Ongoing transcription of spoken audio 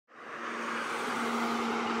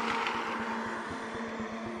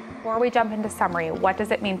Before we jump into summary, what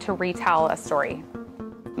does it mean to retell a story?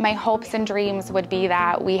 My hopes and dreams would be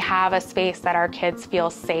that we have a space that our kids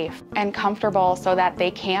feel safe and comfortable so that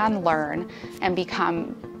they can learn and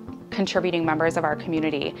become contributing members of our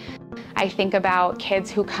community. I think about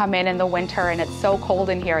kids who come in the winter and it's so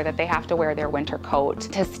cold in here that they have to wear their winter coat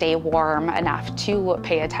to stay warm enough to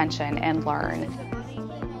pay attention and learn.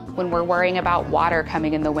 When we're worrying about water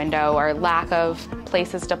coming in the window or lack of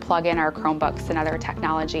places to plug in our Chromebooks and other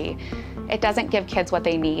technology, it doesn't give kids what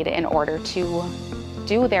they need in order to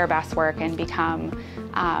do their best work and become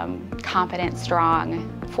competent,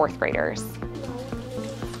 strong fourth graders.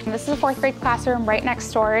 And this is a fourth grade classroom. Right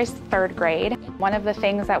next door is third grade. One of the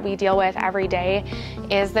things that we deal with every day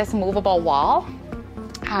is this movable wall.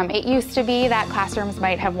 It used to be that classrooms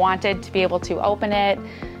might have wanted to be able to open it,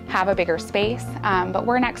 have a bigger space, but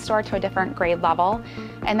we're next door to a different grade level,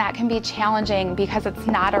 and that can be challenging because it's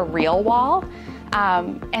not a real wall,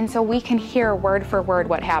 and so we can hear word for word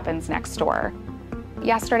what happens next door.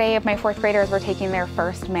 Yesterday, my fourth graders were taking their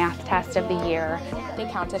first math test of the year. They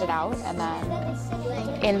counted it out, and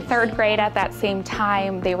then in third grade at that same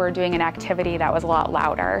time, they were doing an activity that was a lot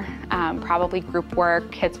louder, probably group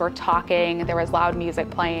work. Kids were talking, there was loud music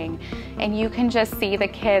playing, and you can just see the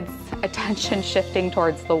kids' attention shifting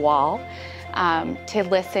towards the wall to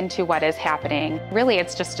listen to what is happening. Really,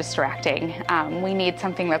 it's just distracting. We need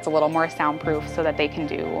something that's a little more soundproof so that they can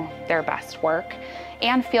do their best work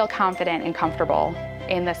and feel confident and comfortable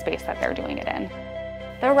in the space that they're doing it in.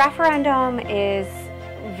 The referendum is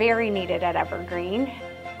very needed at Evergreen.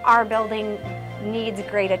 Our building needs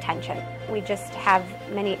great attention. We just have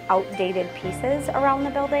many outdated pieces around the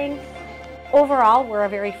building. Overall, we're a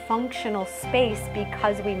very functional space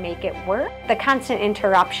because we make it work. The constant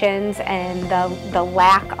interruptions and the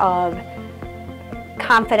lack of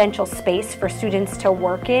confidential space for students to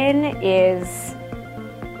work in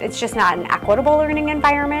it's just not an equitable learning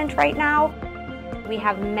environment right now. We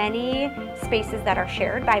have many spaces that are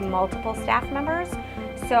shared by multiple staff members.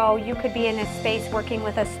 So you could be in a space working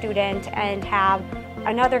with a student and have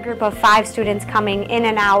another group of 5 students coming in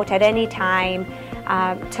and out at any time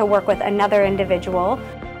to work with another individual.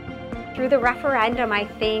 Through the referendum, I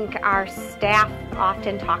think our staff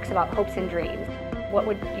often talks about hopes and dreams. What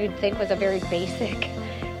you'd think was a very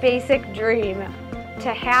basic dream.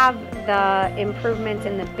 To have the improvements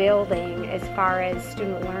in the building as far as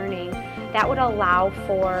student learning, that would allow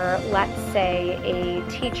for, let's say, a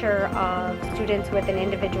teacher of students with an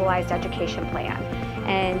individualized education plan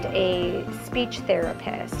and a speech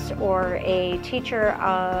therapist or a teacher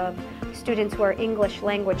of students who are English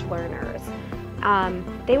language learners.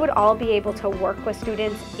 They would all be able to work with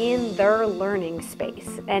students in their learning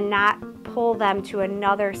space and not pull them to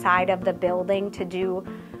another side of the building to do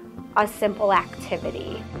a simple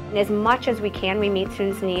activity. And as much as we can, we meet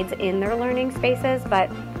students' needs in their learning spaces, but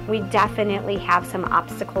we definitely have some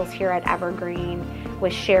obstacles here at Evergreen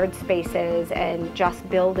with shared spaces and just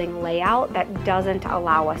building layout that doesn't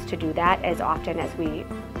allow us to do that as often as we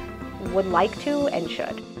would like to and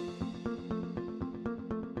should.